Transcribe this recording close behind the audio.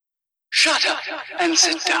Shut up and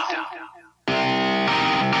sit down.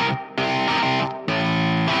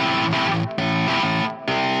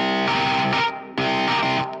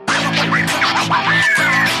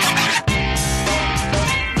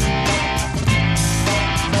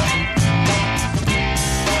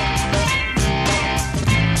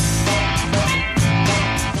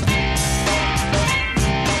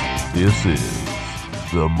 This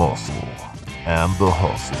is the Muscle and the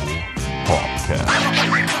Hustle podcast.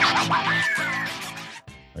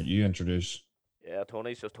 Are you introduce? Yeah,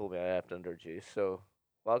 Tony's just told me I have to introduce. So,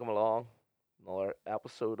 welcome along. Another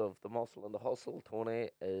episode of The Muscle and the Hustle. Tony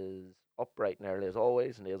is up bright and early as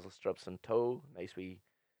always, nasal strips in tow. Nice wee,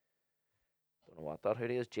 don't know what that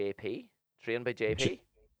hoodie is, JP? Trained by JP?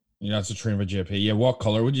 Yeah, it's a train by JP. Yeah, what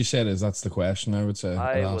color would you say it is? That's the question I would say.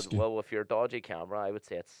 I I'd would, ask you. well, with your dodgy camera, I would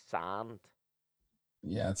say it's sand,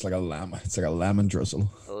 Yeah, it's like a lemon. It's like a lemon drizzle.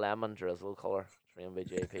 lemon drizzle colour. Trained by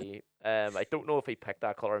JP. I don't know if he picked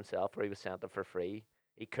that colour himself or he was sent it for free.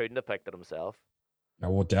 He couldn't have picked it himself. Yeah,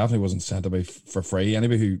 well, definitely wasn't sent to be for free.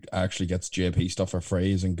 Anybody who actually gets JP stuff for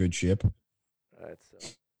free is in good shape. Right, so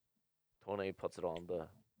Tony puts it on to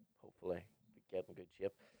hopefully get in good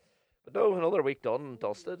shape. But no, another week done and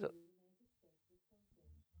dusted.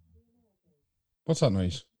 What's that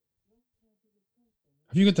noise?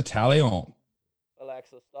 Have you got the tally on?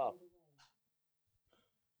 Alexa, stop.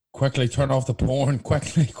 Quickly, turn off the porn.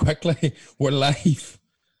 Quickly. We're live.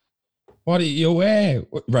 What are you away?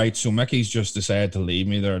 Right, so Mickey's just decided to leave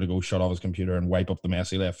me there to go shut off his computer and wipe up the mess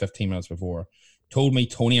he left 15 minutes before. Told me,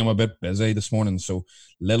 Tony, I'm a bit busy this morning, so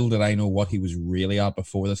little did I know what he was really at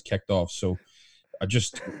before this kicked off. So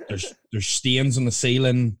there's stains on the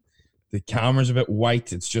ceiling. The camera's a bit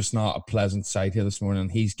white. It's just not a pleasant sight here this morning.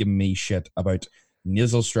 He's giving me shit about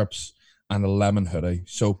nasal strips and a lemon hoodie.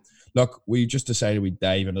 So look, we just decided we'd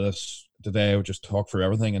dive into this today. We'll just talk through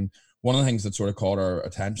everything. And one of the things that sort of caught our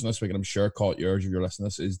attention this week, and I'm sure caught yours if you're listening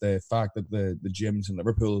to this, is the fact that the gyms in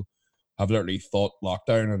Liverpool have literally fought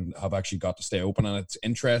lockdown and have actually got to stay open. And it's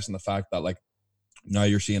interesting the fact that like now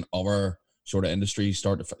you're seeing other sort of industries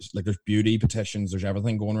start to, like there's beauty petitions, there's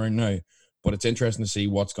everything going around now. But it's interesting to see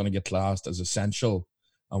what's going to get classed as essential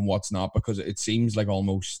and what's not, because it seems like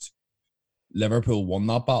almost Liverpool won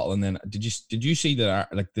that battle. And then did you see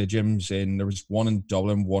that like the gyms in, there was one in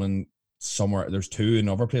Dublin, one in somewhere, there's two in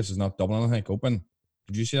other places, not Dublin, I think, open.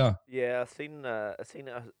 Did you see that? Yeah, I seen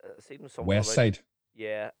something West about, side.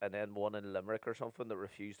 yeah, and then one in Limerick or something that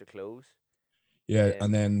refused to close. Yeah,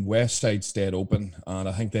 and then West Side stayed open, and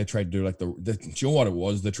I think they tried to do like do you know what it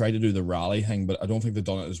was? They tried to do the rally thing, but I don't think they've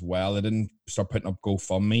done it as well. They didn't start putting up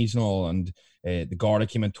GoFundMe's and all, and the Garda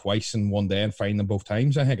came in twice in one day and fined them both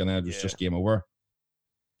times, I think, and then it was just game over.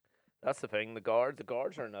 That's the thing. The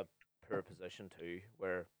guards are in a poor position too,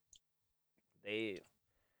 where they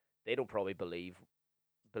don't probably believe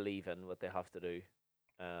in what they have to do,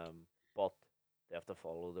 but they have to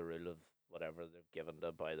follow the rule of whatever they're given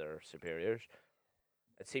to by their superiors.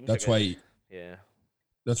 It seems that's like why. Yeah.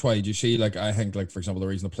 That's why, do you see, like, I think, like, for example, the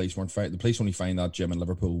reason the police only fined that gym in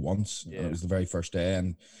Liverpool once, and it was the very first day,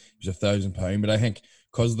 and it was £1,000. But I think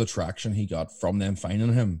because of the traction he got from them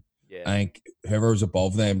fining him, I think whoever was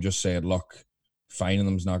above them just said, look, fining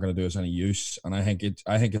them's not going to do us any use. And I think it's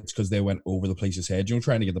because they went over the police's head. You know,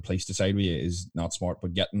 trying to get the police to side with you is not smart,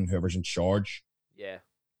 but getting whoever's in charge,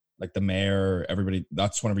 like the mayor, everybody,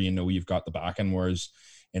 that's whenever you know you've got the backing. Whereas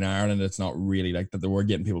in Ireland, it's not really like that. They were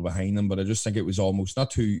getting people behind them, but I just think it was almost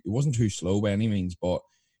it wasn't too slow by any means, but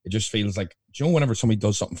it just feels like, do you know, whenever somebody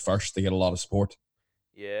does something first, they get a lot of support.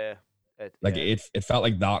 Yeah. It felt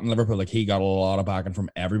like that in Liverpool. Like he got a lot of backing from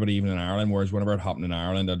everybody, even in Ireland. Whereas whenever it happened in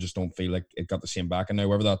Ireland, I just don't feel like it got the same backing now.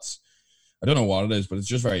 Whether that's, I don't know what it is, but it's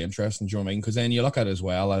just very interesting. Do you know what I mean? Because then you look at it as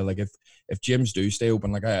well. Like if gyms do stay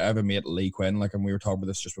open, like I have a mate, Lee Quinn, like, and we were talking about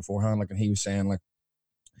this just beforehand, like, and he was saying like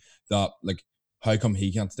that, like, how come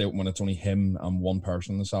he can't stay open when it's only him and one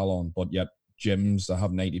person in the salon, but yet gyms that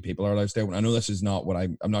have 90 people are allowed to stay open? I know this is not what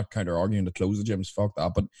I'm not counter arguing to close the gyms, fuck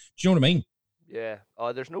that, but do you know what I mean? Yeah.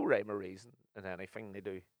 Oh, there's no rhyme or reason in anything they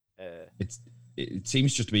do. It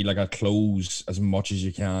seems just to be like a close as much as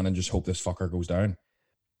you can and just hope this fucker goes down.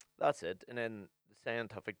 That's it. And then the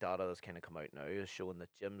scientific data that's kind of come out now is showing that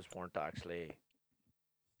gyms weren't actually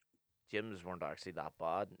that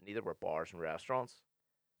bad. Neither were bars and restaurants.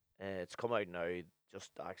 It's come out now,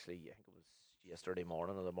 just actually, I think it was yesterday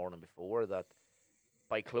morning or the morning before, that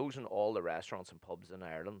by closing all the restaurants and pubs in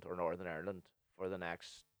Ireland or Northern Ireland for the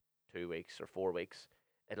next 2 weeks or 4 weeks,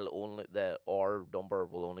 the R number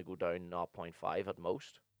will only go down 0.5 at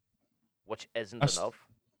most, which isn't enough.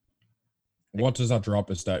 What does that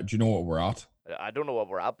drop? Is that? Do you know what we're at? I don't know what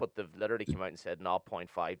we're at, but they've literally come out and said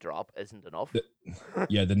 0.5 drop isn't enough.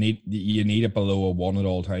 Yeah, you need it below a 1 at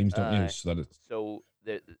all times, don't you? So that it's So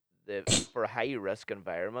the for a high risk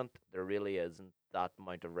environment, there really isn't that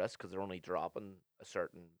amount of risk because they're only dropping a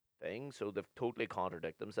certain thing. So they've totally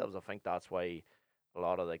contradicted themselves. I think that's why a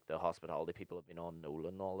lot of like the hospitality people have been on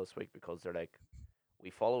Nolan all this week because they're like, we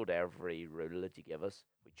followed every rule that you give us.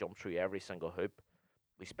 We jumped through every single hoop.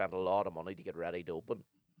 We spent a lot of money to get ready to open.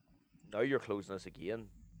 Now you're closing us again,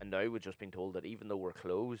 and now we've just been told that even though we're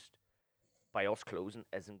closed, by us closing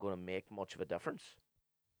isn't going to make much of a difference.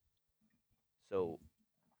 So,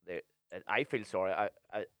 I feel sorry.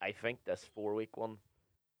 I think this 4 week one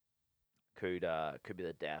could be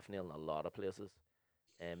the death knell in a lot of places.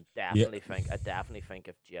 I definitely think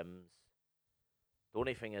if gyms, the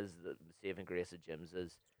only thing is the saving grace of gyms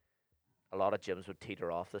is a lot of gyms would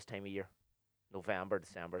teeter off this time of year. November,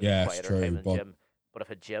 December is a quieter time in gym. But if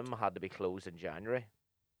a gym had to be closed in January,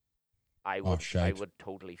 I would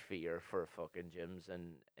totally fear for fucking gyms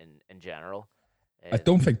in general. I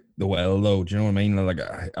don't think they will though. Do you know what I mean? Like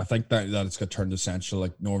I think that it's got turned essential.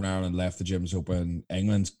 Like Northern Ireland left the gyms open.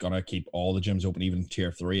 England's gonna keep all the gyms open, even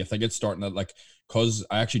tier 3. I think it's starting to because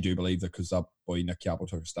I actually do believe that because that boy Nick Capo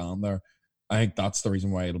took a stand there. I think that's the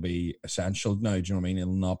reason why it'll be essential now. Do you know what I mean?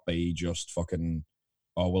 It'll not be just fucking.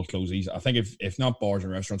 Oh, we'll close these. I think if not bars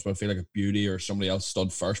and restaurants, but I feel like if beauty or somebody else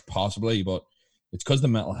stood first, possibly. But it's because the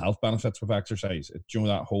mental health benefits with exercise. Do you know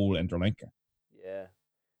that whole interlink? Yeah.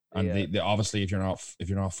 And they obviously, if you're not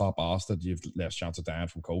a fat bastard, you've less chance of dying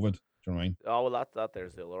from COVID. Do you know what I mean? Oh well, that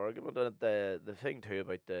there's the other argument. And the thing too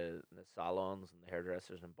about the salons and the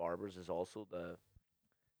hairdressers and barbers is also the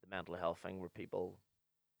mental health thing where people,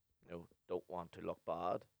 don't want to look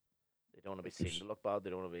bad. They don't want to be seen to look bad. They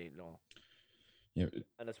don't want to be Yeah,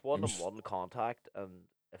 and it's one-on-one contact, and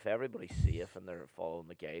if everybody's safe and they're following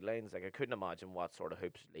the guidelines, like I couldn't imagine what sort of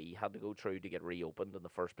hoops Lee had to go through to get reopened in the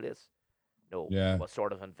first place. What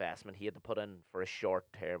sort of investment he had to put in for a short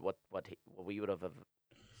term, what we would have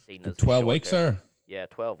seen as 12 weeks, sir. Yeah,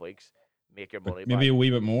 12 weeks. Make your money maybe back. A wee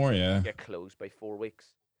bit more, yeah. Get closed by 4 weeks.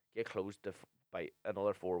 Get closed by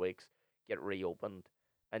another 4 weeks. Get reopened.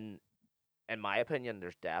 And in my opinion,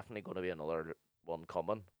 there's definitely going to be another one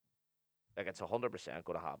coming. Like it's 100%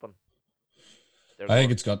 going to happen. I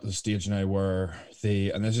think it's got to the stage now where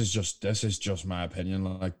and this is just my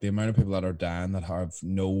opinion, like the amount of people that are dying that have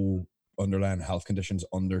no underlying health conditions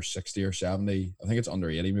under 60 or 70. I think it's under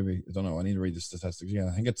 80 maybe. I don't know. I need to read the statistics again.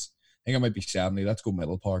 I think it might be 70. Let's go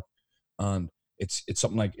Middle Park. And it's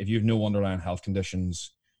something like if you have no underlying health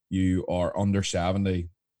conditions, you are under 70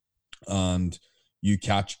 and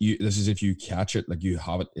this is if you catch it, like you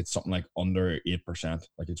have it, it's something like under 8%.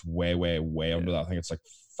 Like it's way under that. I think it's like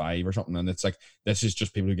 5 or something. And it's like, this is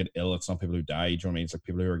just people who get ill. It's not people who die. Do you know what I mean? It's like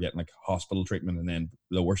people who are getting like hospital treatment and then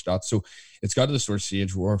lower stats. So it's got to the sort of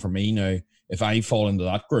stage where for me now, if I fall into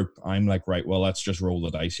that group, I'm like, right, well, let's just roll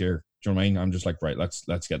the dice here. Do you know what I mean? I'm just like, right, let's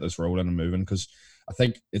get this rolling and moving. Because I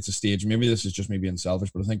think it's a stage, maybe this is just me being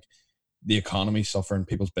selfish, but I think the economy suffering,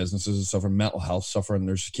 people's businesses are suffering, mental health suffering.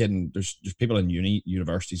 There's people in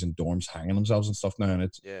universities and dorms hanging themselves and stuff now, and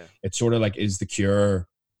it's sort of like, is the cure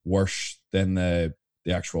worse than the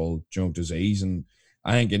actual disease? And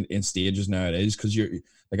I think in stages now it is, because you're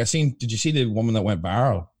like, did you see the woman that went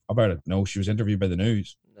viral about it? No, she was interviewed by the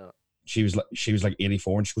news. No, she was like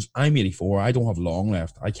 84, and she goes, I'm 84, I don't have long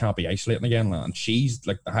left, I can't be isolating again, and she's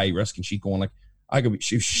like the high risk, and she's going like, I could be.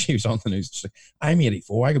 She was on the news. She's like, I'm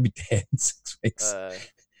 84. I could be dead in 6 weeks.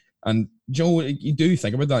 And Joe, you do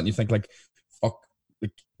think about that, and you think like, fuck,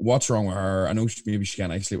 like what's wrong with her? I know maybe she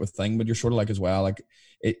can't isolate with thing, but you're sort of like as well, like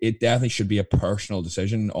it definitely should be a personal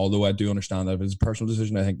decision. Although I do understand that if it's a personal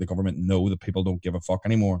decision, I think the government know that people don't give a fuck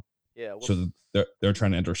anymore. Yeah. Well, so they're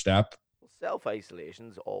trying to enter step. Self-isolation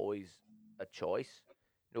is always a choice.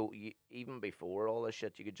 Even before all this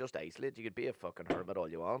shit, you could just isolate. You could be a fucking hermit all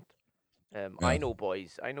you want. I know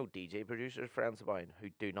DJ producers, friends of mine, who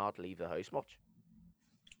do not leave the house much.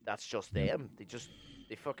 That's just them.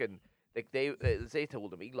 They fucking, like they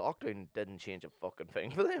told me lockdown didn't change a fucking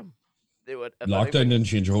thing for them. Lockdown didn't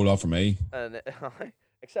change a whole lot for me. And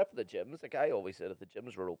except for the gyms. Like I always said, if the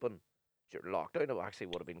gyms were open during lockdown, it actually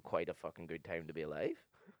would have been quite a fucking good time to be alive.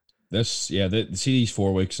 See these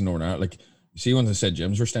 4 weeks in Northern Ireland, like, you see, once I said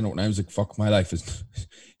gyms were staying open, I was like, fuck, my life is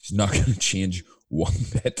not going to change one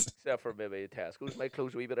bit. Except for maybe Tesco's might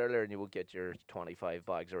close a wee bit earlier and you will get your 25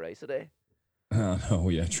 bags of rice a day. Oh,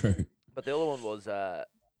 yeah, true. But the other one was, I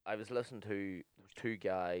was listening to, there was 2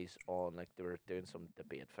 guys on, like, they were doing some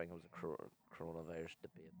debate thing. It was a coronavirus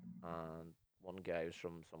debate. And one guy was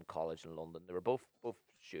from some college in London. They were both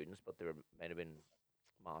students, but they were might have been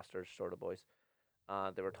masters sort of boys.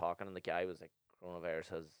 And they were talking, and the guy was like, "Coronavirus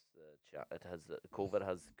has it has COVID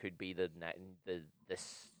has could be the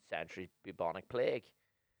this century bubonic plague."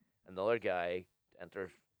 And the other guy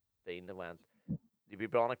intervened and went, "The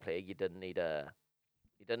bubonic plague, you didn't need to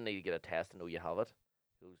get a test to know you have it.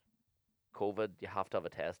 It was COVID, you have to have a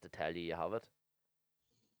test to tell you have it."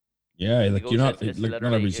 Yeah, He like goes, you're not it's like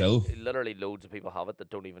not every cell. literally loads of people have it that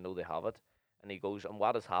don't even know they have it. And he goes, and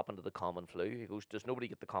what has happened to the common flu? He goes, does nobody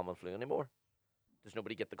get the common flu anymore? Does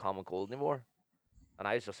nobody get the common cold anymore? And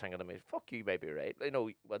I was just thinking to me, fuck, you may be right. I know,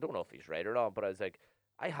 I don't know if he's right or not, but I was like,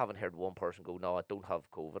 I haven't heard one person go, no, I don't have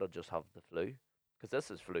COVID, I just have the flu. Because this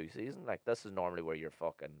is flu season. Like, this is normally where you're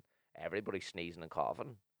fucking, everybody's sneezing and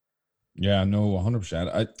coughing. Yeah, no,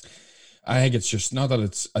 100%. I think it's just not that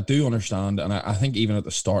it's. I do understand, and I think even at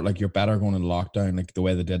the start, like you're better going in lockdown, like the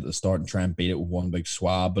way they did at the start, and try and beat it with one big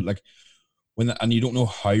swab. But like and you don't know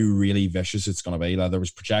how really vicious it's going to be. Like there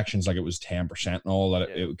was projections like it was 10% and all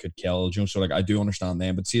that it could kill. You know, so like I do understand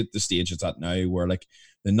them, but see at the stage it's at now where like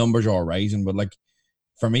the numbers are rising, but like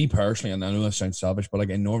for me personally, and I know this sounds selfish, but like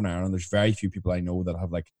in Northern Ireland, there's very few people I know that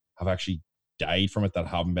have actually died from it that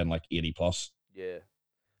haven't been like 80 plus. Yeah.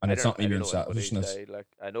 And it's not me being know anybody's selfishness. died. Like,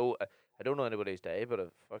 I don't know anybody's day,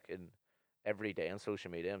 but fucking every day on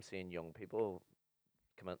social media, I'm seeing young people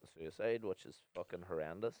committing suicide, which is fucking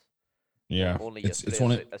horrendous. Yeah, Only it's yesterday,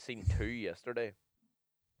 one of, I seen two yesterday,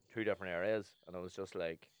 two different areas, and I was just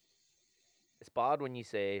like, it's bad when you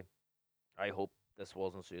say, I hope this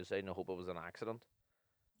wasn't suicide, and I hope it was an accident.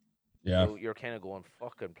 yeah. You're kind of going,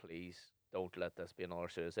 fucking please, don't let this be another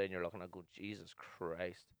suicide. And you're looking at, go, Jesus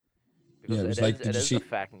Christ, because Yeah, it was like, it did you is see?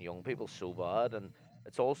 affecting young people so bad, and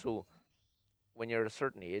it's also when you're at a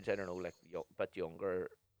certain age, I don't know, like bit younger,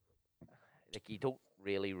 like you don't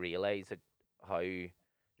really realize like how you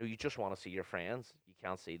just want to see your friends, you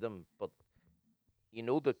can't see them, but you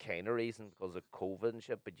know the kind of reason because of COVID and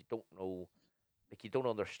shit, but you don't know, like you don't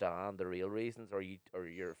understand the real reasons, or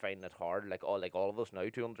you're finding it hard, like all of us now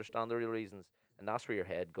to understand the real reasons, and that's where your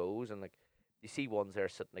head goes, and like you see ones there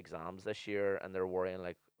sitting exams this year, and they're worrying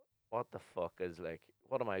like, what the fuck is like,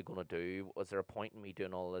 what am I gonna do? Was there a point in me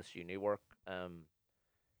doing all this uni work?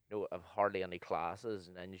 I've hardly any classes,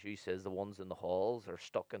 and then as you says, the ones in the halls are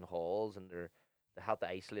stuck in halls, and they have to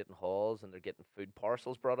isolate in halls, and they're getting food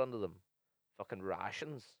parcels brought into them, fucking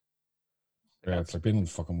rations. Like Yeah, that's it's like being in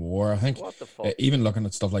fucking war. I think what the fuck. even looking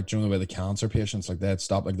at stuff like during the way the cancer patients like they had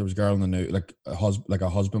stopped. Like there was a girl in the news, like a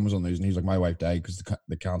husband was on the news, and he's like, my wife died because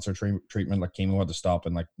the cancer treatment like chemo had to stop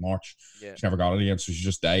in like March. Yeah, She never got it again, so she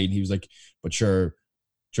just died. And he was like, but sure,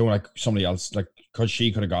 Joe, like somebody else, like because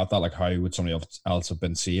she could have got that, like how would somebody else have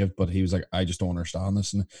been saved? But he was like, I just don't understand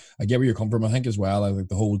this, and I get where you come from. I think as well, I think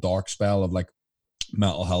the whole dark spell of like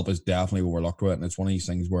mental health is definitely overlooked with it, and it's one of these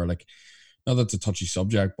things where like, not that it's a touchy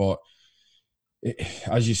subject, but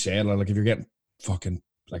as you said, like if you're getting fucking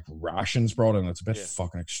like rations brought in, it's a bit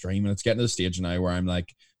fucking extreme, and it's getting to the stage now where I'm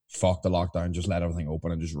like, fuck the lockdown, just let everything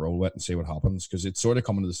open and just roll with it and see what happens, because it's sort of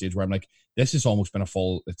coming to the stage where I'm like, this has almost been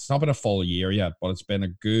it's not been a full year yet, but it's been a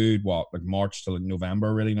good like March to like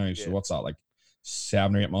November really now. So what's that, like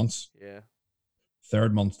 7 or 8 months? Yeah.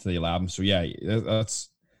 Third month to the 11th. So yeah, that's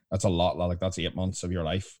a lot. Like that's 8 months of your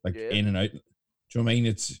life, like in and out. Do you know what I mean?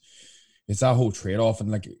 It's that whole trade-off, and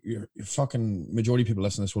like your fucking majority of people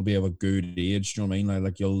listening to this will be of a good age. Do you know what I mean?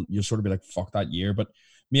 Like you'll sort of be like, fuck that year, but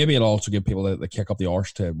maybe it'll also give people the kick up the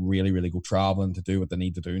arse to really, really go traveling to do what they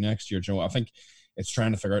need to do next year. Do you know, I think it's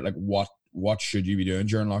trying to figure out like what should you be doing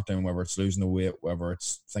during lockdown, whether it's losing the weight, whether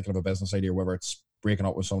it's thinking of a business idea, whether it's breaking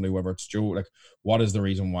up with somebody, whether it's Joe, like what is the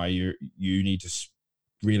reason why you need to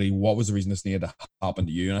really, what was the reason this needed to happen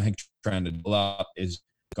to you? And I think trying to do that is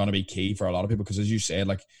going to be key for a lot of people, because as you said,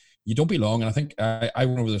 like you don't belong. And I think I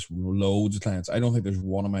went over this loads of clients. I don't think there's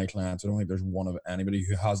one of my clients, I don't think there's one of anybody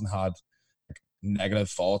who hasn't had like negative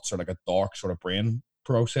thoughts or like a dark sort of brain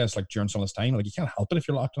process like during some of this time. Like you can't help it if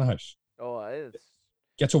you're locked in a house. Oh, it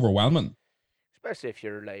gets overwhelming. Especially if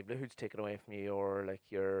your livelihood's taken away from you, or like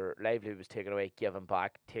your livelihood was taken away, given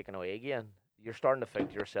back, taken away again. You're starting to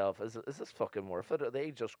think to yourself, is this fucking worth it? Are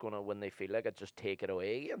they just going to, when they feel like it, just take it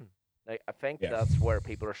away again? Like, I think that's where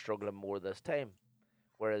people are struggling more this time.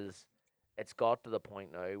 Whereas it's got to the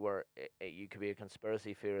point now where you could be a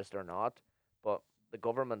conspiracy theorist or not, but the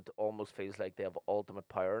government almost feels like they have ultimate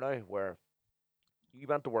power now, where you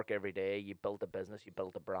went to work every day, you built a business, you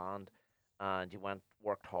built a brand, and you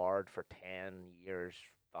worked hard for 10 years,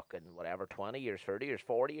 fucking whatever, 20 years, 30 years,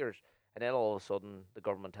 40 years, and then all of a sudden the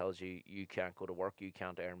government tells you you can't go to work, you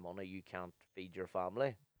can't earn money, you can't feed your family.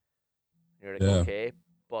 And you're like, okay,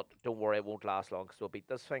 but don't worry, it won't last long because we'll beat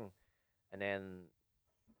this thing. And then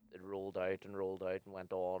it rolled out and rolled out and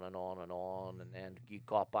went on and on and on. And then you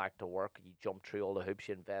got back to work. You jumped through all the hoops.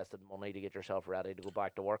 You invested money to get yourself ready to go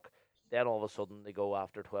back to work. Then all of a sudden they go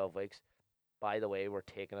after 12 weeks. By the way, we're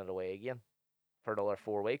taking it away again for another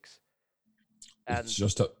 4 weeks. And It's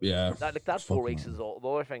just yeah. that 4 fucking weeks hell. is all. The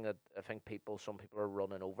other thing that I think some people are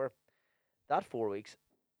running over. That 4 weeks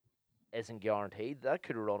isn't guaranteed. That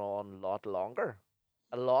could run on a lot longer.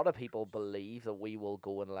 A lot of people believe that we will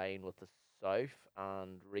go in line with the South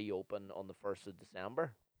and reopen on the 1st of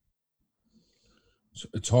December.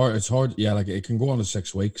 It's hard. It's hard. Yeah, like it can go on to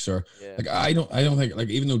 6 weeks, or Yeah. like I don't think like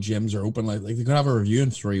even though gyms are open, like they could have a review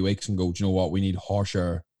in 3 weeks and go, do you know what, we need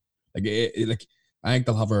harsher. Like I think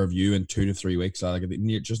they'll have a review in 2 to 3 weeks, like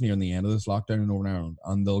just near the end of this lockdown in Northern Ireland,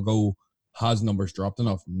 and they'll go, has numbers dropped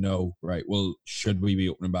enough? No, right? Well, should we be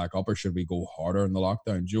opening back up, or should we go harder in the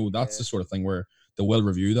lockdown? Do you know, that's the sort of thing where they will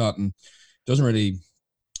review that, and it doesn't really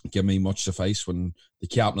give me much suffice when the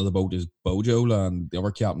captain of the boat is Bojo and the other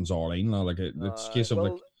captain's Arlene. Like it's a case of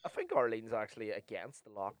like I think Arlene's actually against the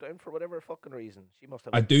lockdown for whatever fucking reason. She must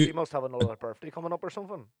have. I do- She must have another birthday coming up or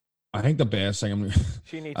something. I think the best thing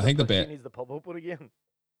She needs. I think she needs the pub open again.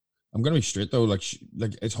 I'm gonna be straight though. Like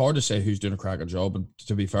it's hard to say who's doing a cracker job, and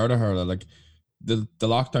to be fair to her, like the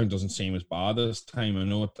lockdown doesn't seem as bad this time. I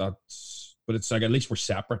know but it's like at least we're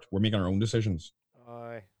separate. We're making our own decisions.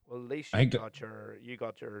 Aye. Well, at least I you think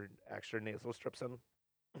got your extra nasal strips in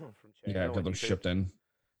from China. Yeah, got when them you shipped in.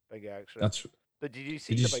 Big extra. That's But did you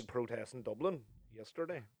see you the big protest in Dublin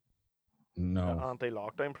yesterday? The no.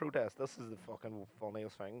 anti-lockdown protest. This is the fucking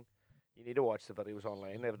funniest thing. You need to watch the videos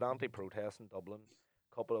online. They had an anti-protest in Dublin.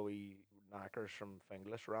 A couple of wee knackers from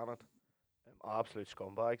Finglas ran it. Absolute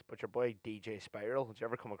scumbags. But your boy DJ Spiral, did you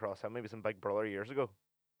ever come across him? He was in Big Brother years ago.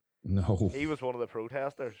 No. He was one of the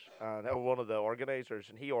protesters and one of the organisers,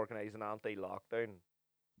 and he organised an anti-lockdown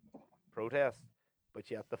protest.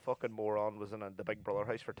 But yet the fucking moron was in the Big Brother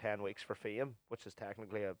house for 10 weeks for fame, which is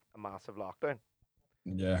technically a massive lockdown.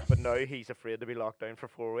 Yeah. But now he's afraid to be locked down for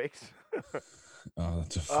 4 weeks. Oh,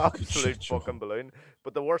 that's a fucking Absolute shit show. fucking balloon.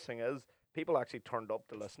 But the worst thing is, people actually turned up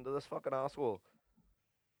to listen to this fucking asshole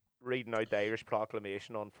reading out the Irish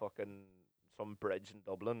proclamation on fucking some bridge in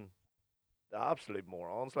Dublin. The absolute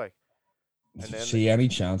morons, like. And then See any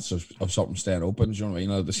chance of something staying open? Do you know what I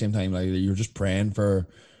mean? At the same time, like you're just praying for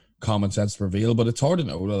common sense to prevail, but it's hard to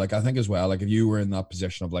know. Like I think as well, like if you were in that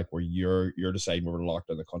position of like where you're deciding whether to lock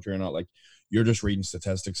down the country or not, like you're just reading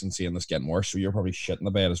statistics and seeing this getting worse, so you're probably shitting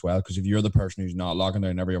the bed as well. Because if you're the person who's not locking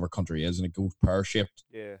down, every other country is, and it goes pear shaped.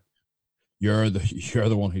 yeah. You're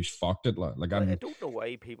the one who's fucked it. Like I I'm. don't know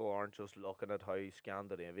why people aren't just looking at how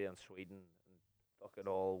Scandinavia and Sweden and fucking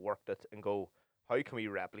all worked it and go, how can we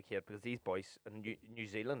replicate? Because these boys in New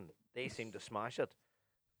Zealand, they seem to smash it.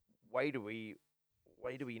 Why do we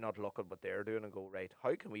not look at what they're doing and go, right,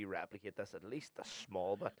 how can we replicate this at least a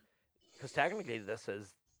small bit? Because technically this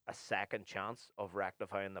is a second chance of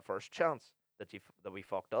rectifying the first chance that we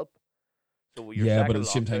fucked up. So your Yeah, but second at the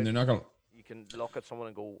same time, lockdown, they're not gonna. you can look at someone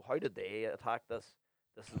and go, how did they attack this?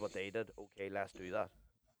 This is what they did. Okay, let's do that.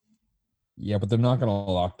 Yeah, but they're not going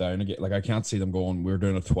to lock down again. Like, I can't see them going, we're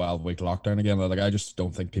doing a 12-week lockdown again. Like, I just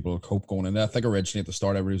don't think people will cope going in there. I think originally at the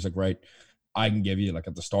start, everybody was like, right, I can give you, like,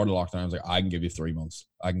 at the start of lockdown, I was like, I can give you 3 months.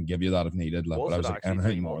 I can give you that if needed. Like, but I was like, actually 3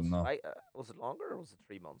 anything more months? than that. Was it longer or was it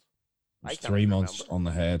 3 months? It was can't 3 even months remember. on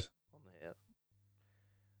the head. On the head.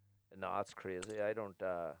 No, that's crazy. I don't.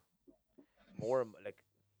 More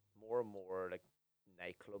and more like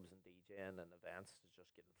nightclubs and DJing and events is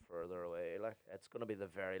just getting further away. Like it's gonna be the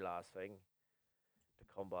very last thing to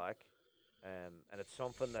come back, and it's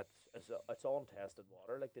something it's untested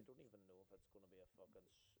water. Like they don't even know if it's gonna be a fucking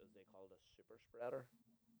as they call it a super spreader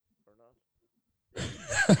or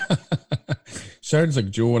not. Sounds like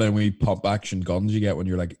Joe and we pop action guns you get when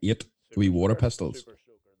you're like 8. Wee water pistols. Super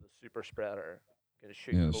soaker, the super spreader. Gonna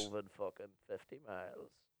shoot Yes. COVID fucking 50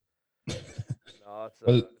 miles. No,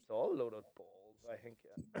 Well- it's all loaded balls. I think,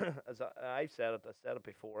 as I said it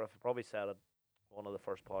before. I've probably said it one of the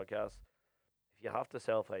first podcasts. If you have to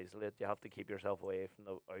self-isolate, you have to keep yourself away from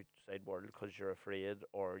the outside world because you're afraid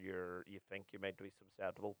or you think you might be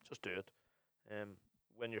susceptible. Just do it.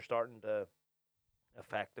 When you're starting to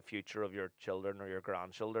affect the future of your children or your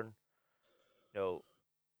grandchildren,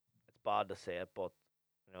 it's bad to say it, but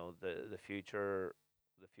the future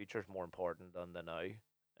is more important than the now.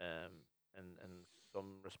 In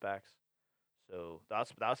some respects. So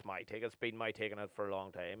that's my take. It's been my take on it for a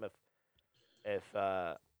long time. If it's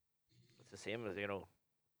the same as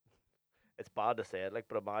it's bad to say it, like,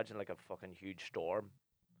 but imagine like a fucking huge storm.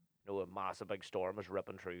 A massive big storm is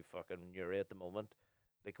ripping through fucking Newry at the moment,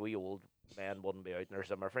 like we old men wouldn't be out in their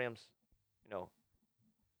Zimmer frames. You know,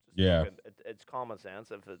 just Yeah. it's common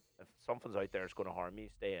sense. If something's out there that's going to harm you,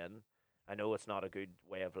 stay in. I know it's not a good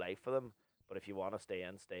way of life for them, but if you want to stay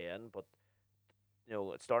in, stay in. But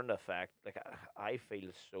it's starting to affect. Like I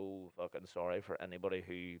feel so fucking sorry for anybody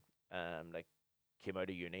who like came out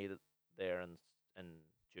of uni there in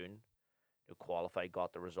June, who qualified,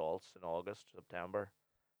 got the results in August, September.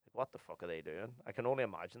 Like, what the fuck are they doing? I can only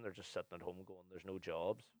imagine they're just sitting at home going, "There's no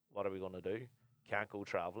jobs. What are we going to do? Can't go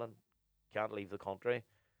traveling. Can't leave the country.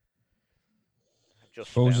 I've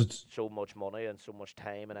just Suppose spent it's so much money and so much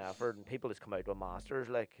time and effort, and people just come out with masters.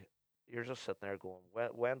 Like you're just sitting there going,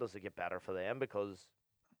 when does it get better for them? Because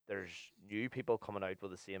there's new people coming out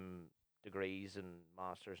with the same degrees and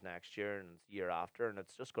masters next year and the year after, and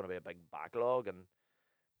it's just going to be a big backlog. And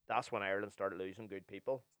that's when Ireland started losing good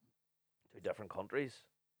people to different countries.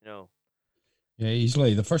 yeah,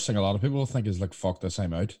 easily. The first thing a lot of people will think is like, "Fuck this,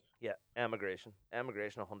 I'm out." Yeah, emigration, 100%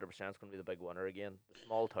 is going to be the big winner again. The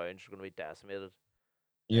small towns are going to be decimated.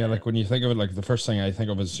 Yeah, like when you think of it, like the first thing I think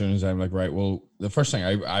of as soon as I'm like, right, well, the first thing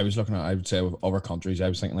I was looking at, I would say with other countries, I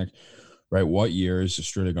was thinking like, right, what year is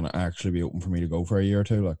Australia going to actually be open for me to go for a year or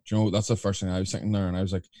two? Like, that's the first thing I was thinking there, and I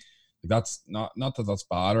was like that's not that that's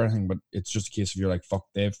bad or anything, but it's just a case of you're like, fuck,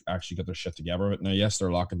 they've actually got their shit together. But now, yes,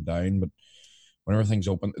 they're locking down, but whenever things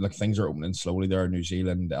open, like things are opening slowly there in New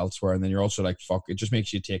Zealand, elsewhere, and then you're also like, fuck, it just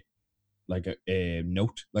makes you take like a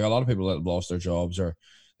note. Like a lot of people that have lost their jobs, or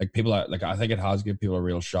like people that, like, I think it has given people a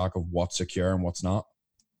real shock of what's secure and what's not.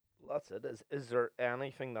 Well, that's it. Is there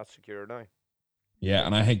anything that's secure now? Yeah,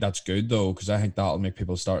 and I think that's good though, because I think that'll make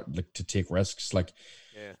people start like to take risks. Like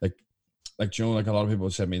a lot of people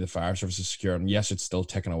said to me the fire service is secure, and yes, it's still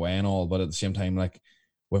ticking away and all, but at the same time, like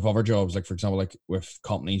with other jobs, like for example, like with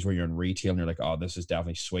companies where you're in retail and you're like, oh, this is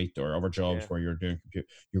definitely sweet, or other jobs where you're doing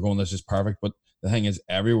you're going, this is perfect. But the thing is,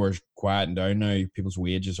 everywhere's quieting down now. People's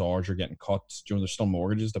wages, hours are getting cut. There's still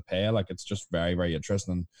mortgages to pay. Like it's just very, very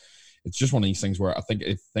interesting. It's just one of these things where I think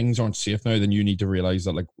if things aren't safe now, then you need to realize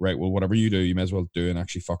that, like, right, well, whatever you do, you may as well do and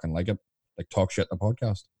actually fucking like it. Like talk shit in a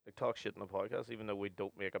podcast. Like talk shit in a podcast, even though we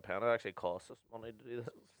don't make a penny. It actually costs us money to do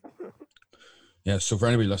this. Yeah, so for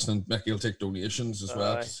anybody listening, Mickey will take donations as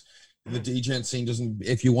well. The DJing scene doesn't.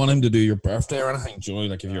 If you want him to do your birthday or anything, Joey,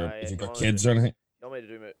 like if you've got kids or anything, you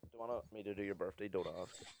want me to do your birthday? Don't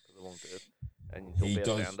ask, because I won't do it, and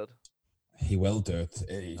don't be offended. He will do it.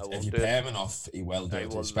 If you pay him enough, he will do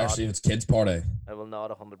it, especially if it's kids' party. I will not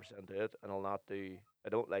 100% do it, and I'll not do. I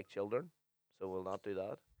don't like children, so we'll not do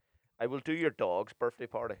that. I will do your dog's birthday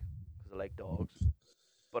party because I like dogs,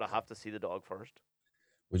 but I have to see the dog first.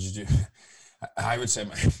 Would you do? I would say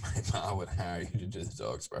my mom would hire you to do the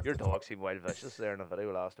dog's birthday. Your dog seemed wild vicious there in a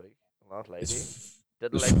video last week. I'm not lying to you.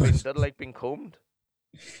 Didn't like being combed.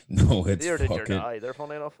 No, it's Neither did your guy. They're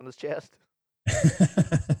funny enough in his chest.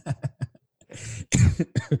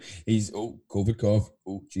 He's COVID cough.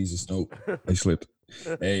 Oh Jesus, no! I slipped.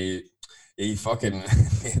 He fucking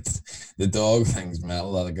the dog thing's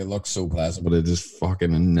metal. Like it looks so pleasant, but it is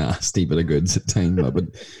fucking a nasty bit of goods at times. But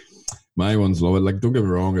my one's love it. Like don't get me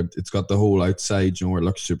wrong, it's got the whole outside, where it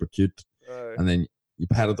looks super cute, and then you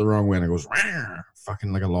pat it the wrong way and it goes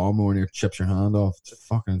fucking like a lawnmower and it chips your hand off. It's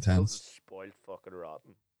fucking intense. Spoiled fucking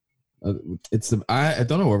rotten. It's I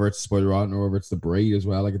don't know whether it's spoiled rotten or whether it's the breed as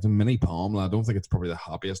well. Like it's a mini Pom. I don't think it's probably the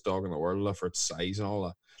happiest dog in the world for its size and all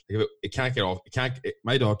that. Like it can't get off.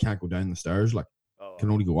 My dog can't go down the stairs. Like it can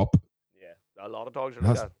only go up. Yeah, a lot of dogs are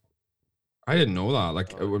like that. I didn't know that.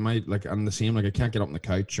 Like when I'm the same. Like I can't get up on the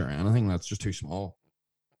couch or anything. That's just too small.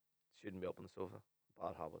 Shouldn't be up on the sofa.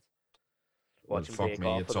 Bad habits.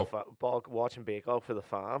 Watching Bake Off for the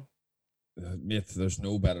fam. Mate, there's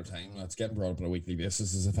no better time. It's getting brought up on a weekly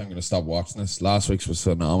basis as if I'm going to stop watching this. Last week's was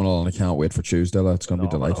phenomenal, and I can't wait for Tuesday. It's going to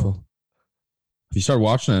be delightful. Have you started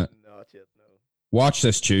watching it? Not yet, no. Watch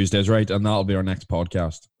this Tuesdays, right? And that'll be our next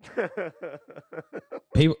podcast.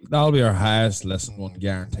 That'll be our highest listened one,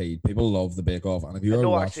 guaranteed. People love the Bake Off. And if you're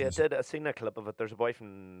watching, I seen a clip of it. There's a boy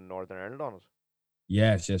from Northern Ireland on it.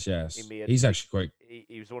 Yes. He's actually quite.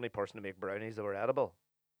 He was the only person to make brownies that were edible.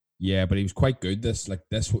 Yeah, but he was quite good.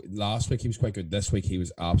 Last week he was quite good. This week he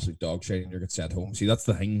was absolute dog shit, and you're get sent home. See, that's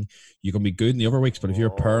the thing. You can be good in the other weeks, but if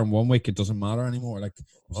you're purring one week, it doesn't matter anymore. Like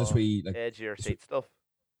this week, like edgier seat stuff.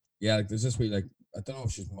 Yeah, like there's this week, like I don't know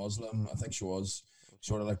if she's Muslim. I think she was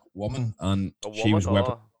sort of like woman, and she was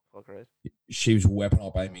whipping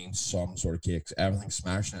up. I mean, some sort of cakes, everything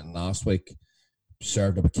smashing it. And last week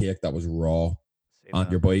served up a cake that was raw,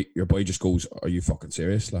 and your boy just goes, "Are you fucking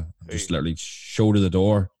serious?" Like just literally showed her the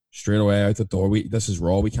door. Straight away out the door. This is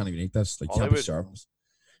raw. We can't even eat this. Like, can't be served.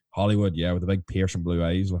 Hollywood, yeah, with the big piercing blue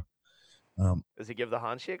eyes. Like. Does he give the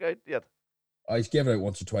handshake out yet? I gave it out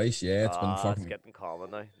once or twice. Yeah, it's been It's fucking. getting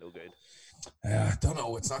common now. No good. I don't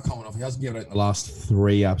know. It's not coming off. He hasn't given it out in the last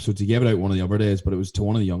 3 episodes. He gave it out one of the other days, but it was to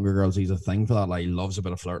one of the younger girls. He's a thing for that. Like, he loves a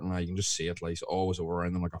bit of flirting. Like, you can just see it. Like, he's always over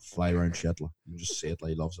around them like a fly around shit. Like, you can just see it. Like,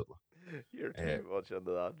 he loves it. Like. You're too much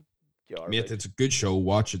into that. Garbage. Mate, it's a good show.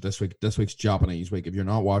 Watch it this week. This week's Japanese week. If you're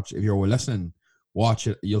listening, watch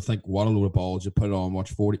it. You'll think, what a load of balls. You put it on,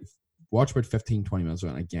 watch about 15, 20 minutes of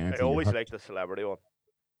it, and I guarantee I always like the celebrity one.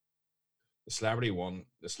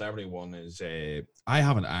 The celebrity one is I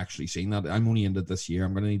haven't actually seen that. I'm only into this year.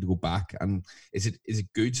 I'm gonna need to go back. And is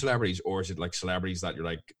it good celebrities, or is it like celebrities that you're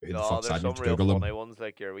like, who the fuck's that? There's some real Google funny them? ones.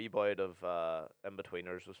 Like your wee boy of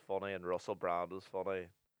In-Betweeners was funny, and Russell Brand was funny.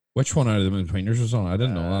 Which one out of the In-Betweeners was on? I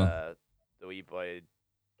didn't know that. The wee boy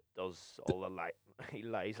does all the he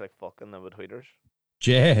lies like fucking In-Betweeners.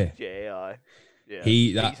 Jay. Yeah.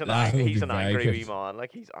 He's an angry wee man.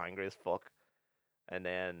 Like, he's angry as fuck. And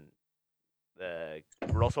then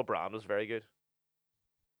Russell Brand was very good.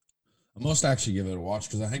 I must actually give it a watch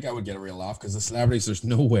because I think I would get a real laugh because the celebrities, there's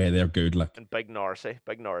no way they're good. Like, and Big Narsey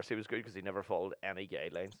was good because he never followed any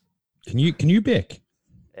guidelines. Can you bake?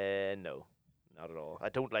 No, not at all. I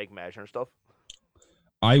don't like measuring stuff.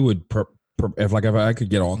 I would if I could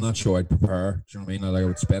get on that show, I'd prepare. Do you know what I mean? Like, I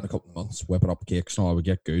would spend a couple of months whipping up cakes and all. I would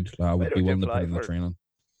get good. Like, I would be willing to put in the training.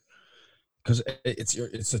 Because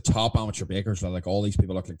it's a top amateur bakers. Like, all these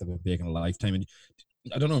people look like they've been baking a lifetime. And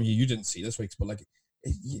I don't know, you didn't see this week's, but like,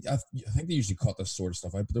 I think they usually cut this sort of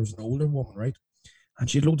stuff out. But there was an older woman, right? And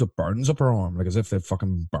she had loads of burns up her arm, like as if they'd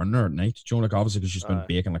fucking burned her at night. Do you know, like, obviously because she's been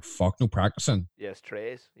baking like fuck, no practicing. Yes,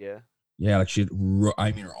 trays, yeah. Yeah, like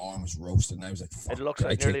her arm was roasted, and I was like, fuck.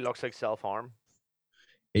 It nearly looks like self-harm.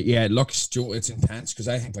 It looks, it's intense, because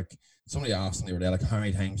I think, like, somebody asked and they were there, like, how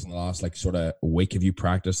many times in the last, like, sort of week have you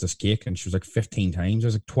practiced this cake? And she was like, 15 times. I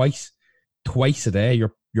was like, twice a day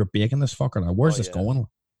you're baking this fucker now. Where's this going?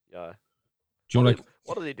 Yeah. Do you know, like,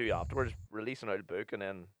 what do they do afterwards? Release another book and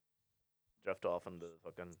then drift off into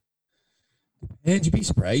fucking... Yeah, you'd be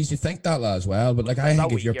surprised. You think that as well, but like, I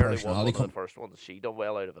think if your personality the first one, she done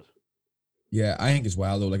well out of it. Yeah, I think as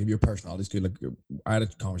well though, like, if your personality is good, like, I had a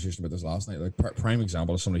conversation about this last night. Like, prime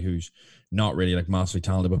example of somebody who's not really like massively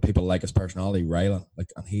talented, but people like his personality, Rylan.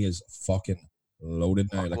 Like, and he is fucking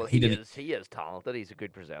loaded now. Like, well, he is talented. He's a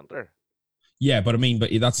good presenter. Yeah, but I mean,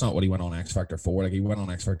 that's not what he went on X Factor for. Like, he went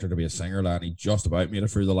on X Factor to be a singer, lad. And he just about made it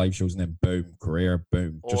through the live shows, and then boom, career,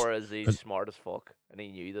 boom. Or is he smart as fuck and he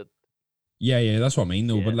knew that? Yeah, that's what I mean,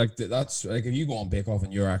 though. Yeah. But like, that's like, if you go on Bake Off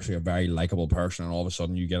and you're actually a very likable person, and all of a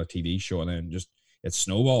sudden you get a TV show, and then just it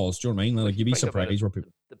snowballs. Do you know what I mean? Like, you'd be surprised where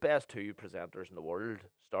people. The best two presenters in the world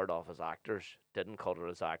started off as actors, didn't cut it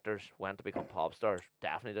as actors, went to become pop stars,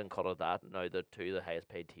 definitely didn't cut it that. Now they're two of the highest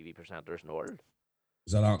paid TV presenters in the world.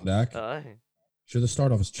 Is that Ant Deck? Aye. Should they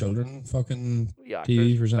start off as children fucking actors,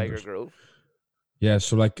 TV presenters? Tiger Grove. Yeah,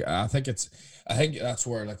 so like, I think that's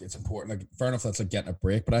where, like, it's important. Like, fair enough, that's like getting a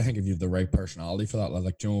break, but I think if you have the right personality for that,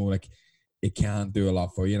 like, you know, like, it can do a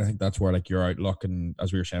lot for you. And I think that's where, like, your outlook, and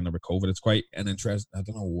as we were saying about COVID, it's quite an interest. I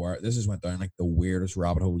don't know where this has went down like the weirdest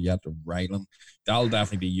rabbit hole yet. Rylan, that'll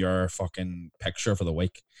definitely be your fucking picture for the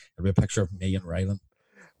week. It'll be a picture of me and Rylan.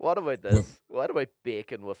 What about this? What about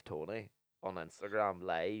baking with Tony on Instagram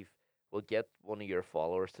Live? We'll get one of your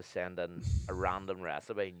followers to send in a random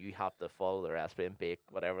recipe, and you have to follow the recipe and bake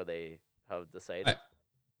whatever they have decided.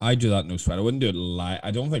 I do that, no sweat. I wouldn't do it live.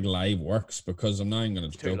 I don't think live works, because I'm not even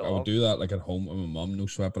going to joke. I would do that like at home with my mum, no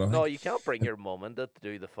sweat. But no, you can't bring your mum in to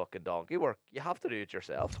do the fucking donkey work. You have to do it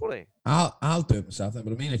yourself, Tony. I'll do it myself then.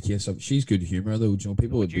 But I mean, a case of, she's good humour though. You know,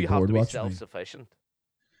 people would be bored watching me. You have to be self-sufficient.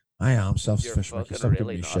 I am self-sufficient. You're fucking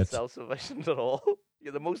really not self-sufficient at all.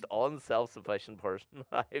 You're the most unself-sufficient person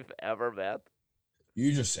I've ever met.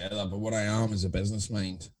 You just said that, but what I am is a business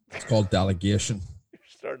mind. It's called delegation. You're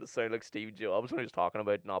starting to sound like Steve Jobs when he was talking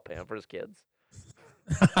about not paying for his kids.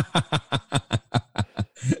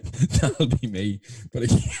 That'll be me.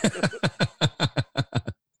 But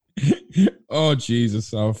oh,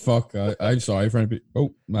 Jesus. Oh, fuck. I'm sorry for anybody.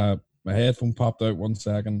 Oh, my headphone popped out. 1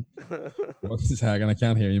 second. 1 second. I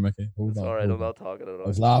can't hear you, Mickey. Hold on. All right, I'm not talking at all. I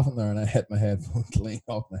was laughing there and I hit my headphone clean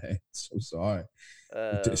off my head. So sorry.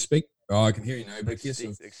 Speak. Oh, I can hear you now. But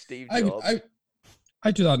Steve Jobs. I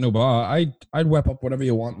do that, no bar. I'd whip up whatever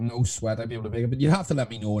you want, no sweat. I'd be able to make it, but you have to let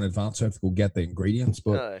me know in advance. So I have to go get the ingredients.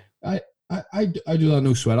 But I do that,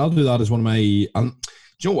 no sweat. I'll do that as one of my. Do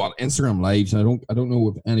you know what? Instagram Lives. And I don't know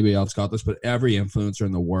if anybody else got this, but every influencer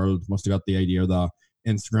in the world must have got the idea that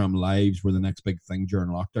Instagram Lives were the next big thing during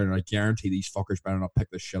lockdown. And I guarantee these fuckers better not pick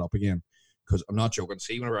this shit up again, because I'm not joking.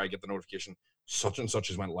 See, whenever I get the notification, such and such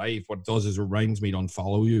has went live, what it does is it reminds me to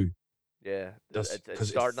unfollow you. Yeah, That's it's because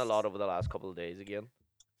starting a lot over the last couple of days again.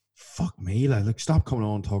 Fuck me, like stop coming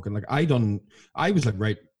on talking. Like I was like,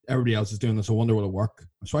 right, everybody else is doing this. I wonder will it work?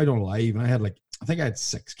 So I done a live, and I had I think I had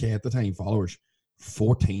 6K at the time followers.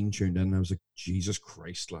 14 tuned in. And I was like, Jesus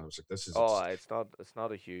Christ! I was like, this is. Oh, it's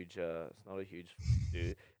not a huge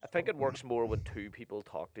do. I think it works more when two people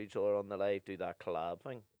talk to each other on the live, do that collab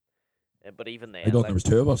thing. But even then, I thought like, there was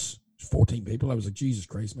 2 of us. 14 people. I was like, Jesus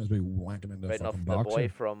Christ, must be wanking into right enough, fucking the box. boy here.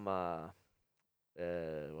 from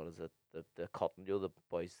what is it? The Cotton, the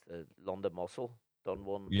boys, the London Muscle, done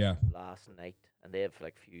one Yeah. last night, and they have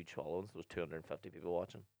like huge followings. There was 250 people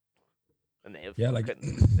watching, and they have Yeah, like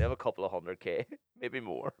they have a couple of 100K, maybe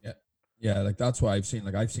more. yeah, like that's what I've seen.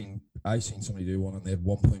 Like I've seen somebody do one and they had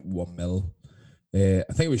 1.1 mil. I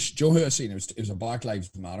think it was Joe who I seen. It was a Black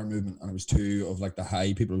Lives Matter movement, and it was 2 of like the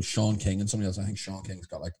high people. It was Sean King and somebody else. I think Sean King's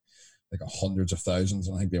got like hundreds of thousands,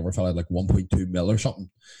 and I think the other fella had like 1.2 mil or something.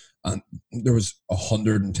 And there was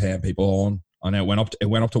 110 people on, and it went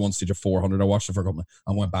up to one stage of 400. I watched it for a couple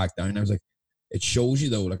and went back down. I was like, it shows you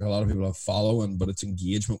though, like a lot of people have following, but it's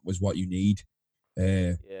engagement was what you need.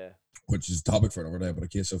 Yeah. Which is a topic for another day, but a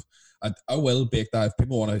case of I will bake that. If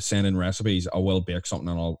people want to send in recipes, I will bake something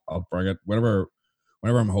and I'll bring it. Whenever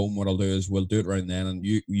I'm home, what I'll do is we'll do it around then, and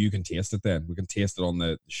you can taste it then. We can taste it on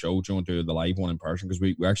the show. Do you want to do the live one in person? Because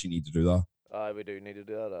we actually need to do that. We do need to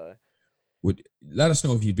do that. Would let us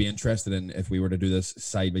know if you'd be interested in if we were to do this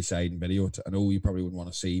side by side in video. I know you probably wouldn't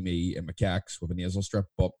want to see me in my cacks with a nasal strip,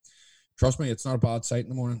 but trust me, it's not a bad sight in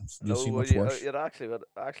the morning. You'll see much worse. You'd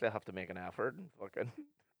actually have to make an effort and fucking.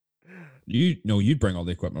 You'd bring all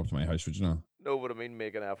the equipment up to my house, would you not? No, but I mean,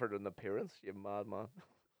 make an effort in appearance. You mad man.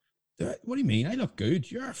 What do you mean? I look good.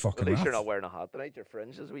 You're a fucking. At least you're rat. not wearing a hat tonight. Your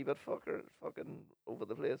fringe is a wee bit fucking over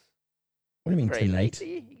the place. What do you mean Very tonight?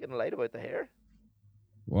 lighty. You getting light about the hair?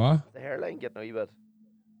 What? The hairline getting a wee bit.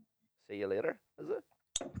 See you later. Is it?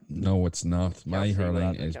 No, it's not. My Can't see with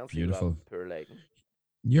hairline that- is can't see with that beautiful. Poor lighting.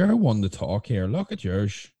 You're one to talk here. Look at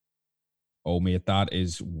yours. Oh, mate, that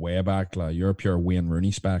is way back. Like. You're a pure Wayne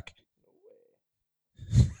Rooney spec.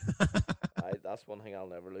 That's one thing I'll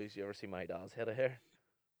never lose. You ever see my dad's head of hair?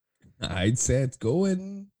 I'd say it's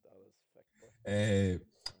going. That was fickle.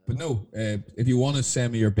 But no, if you want to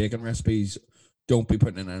send me your bacon recipes, don't be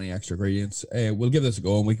putting in any extra ingredients. We'll give this a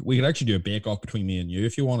go, and we could actually do a bake off between me and you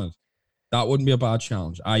if you wanted. That wouldn't be a bad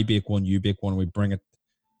challenge. I bake one, you bake one, and we bring it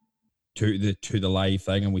to the live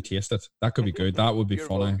thing, and we taste it. That could be good. That would be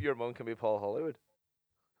funny. Your mum can be Paul Hollywood.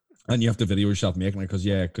 And you have to video yourself making it because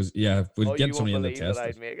we'll get you somebody in won't to believe test that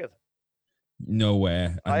it. I'd make it. No way.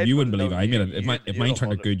 And I'd you wouldn't put it believe out. I made it. If You'd mine a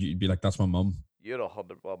turned out 100. good, you'd be like, that's my mum. You'd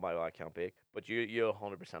 100. Well, my wife can't bake, but you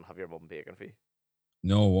 100% have your mum baking for you.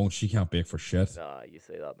 No, won't. She can't bake for shit. Nah, you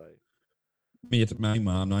say that now. Mate, my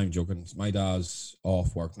mom, not even joking. My dad's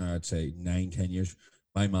off work now, I'd say 9-10 years.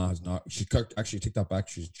 My mom has not. She cooked, actually, take that back.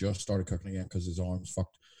 She's just started cooking again because his arm's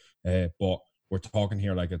fucked. But we're talking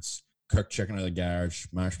here like it's cooked chicken out of the garage,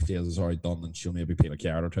 mashed potatoes is already done, and she'll maybe peel a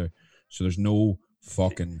carrot or 2. So there's no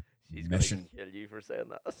fucking She's mission. gonna kill you for saying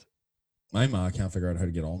that. My mom can't figure out how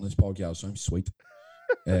to get on this podcast, so I'm sweet.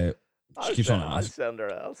 She keeps on I'll asking. send her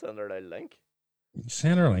a link.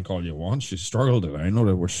 Send her a link all you want. She struggled to download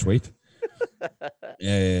it. We're sweet.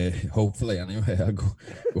 Hopefully, anyway, I'll go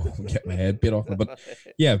and get my head bit off. But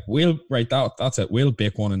yeah, that's it. We'll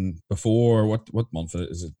bake one in before what month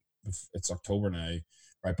is it? It's October now.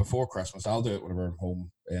 Right before Christmas, I'll do it whenever I'm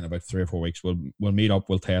home in about 3 or 4 weeks. We'll meet up.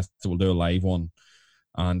 We'll test it. We'll do a live one,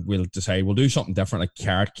 and we'll decide we'll do something different, like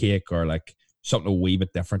carrot cake or like something a wee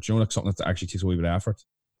bit different. You know, like something that actually takes a wee bit of effort.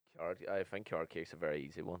 I think carrot cake's a very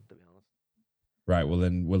easy one, to be honest. Right. Well,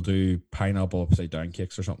 then we'll do pineapple upside down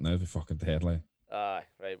cakes or something. That'd be fucking headline. Right.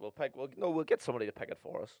 We'll get somebody to pick it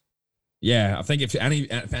for us. Yeah, I think if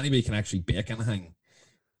anybody can actually bake anything,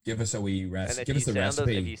 give us a wee And recipe. if Give you us the send us,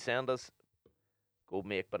 recipe. if you send us, go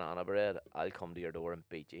make banana bread. I'll come to your door and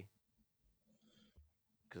beat you.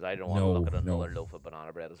 Because I don't want to look at another loaf of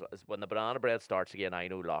banana bread. When the banana bread starts again, I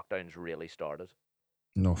know lockdown's really started.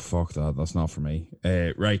 No, fuck that. That's not for me.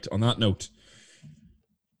 Right. On that note.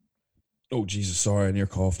 Oh Jesus! Sorry, I near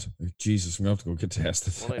coughed. Jesus, I'm gonna have to go get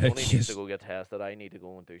tested. Money needs to go get tested. I need to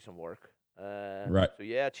go and do some work. Right. So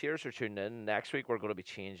yeah, cheers for tuning in. Next week we're going to be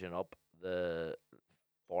changing up the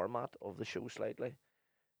format of the show slightly.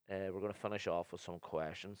 We're going to finish off with some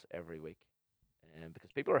questions every week,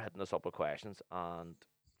 because people are hitting us up with questions, and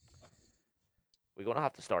we're going to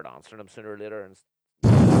have to start answering them sooner or later,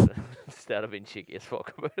 instead of being cheeky as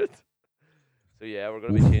fuck about it. So yeah, we're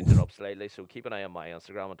going to be changing it up slightly. So keep an eye on my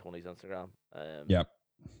Instagram and Tony's Instagram. Yep.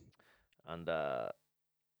 And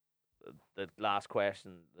the last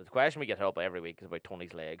question, the question we get hit up every week is about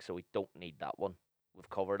Tony's legs, so we don't need that one. We've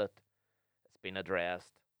covered it. It's been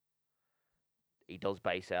addressed. He does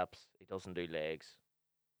biceps. He doesn't do legs.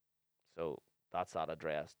 So that's that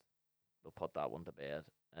addressed. We'll put that one to bed.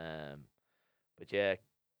 But yeah,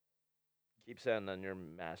 keep sending your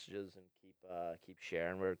messages and keep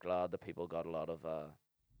sharing. We're glad that people got a lot of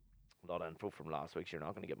info from last week's. You're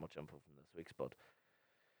not going to get much info from this week's, but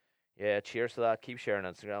yeah, cheers to that. Keep sharing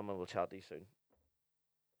Instagram, and we'll chat to you soon.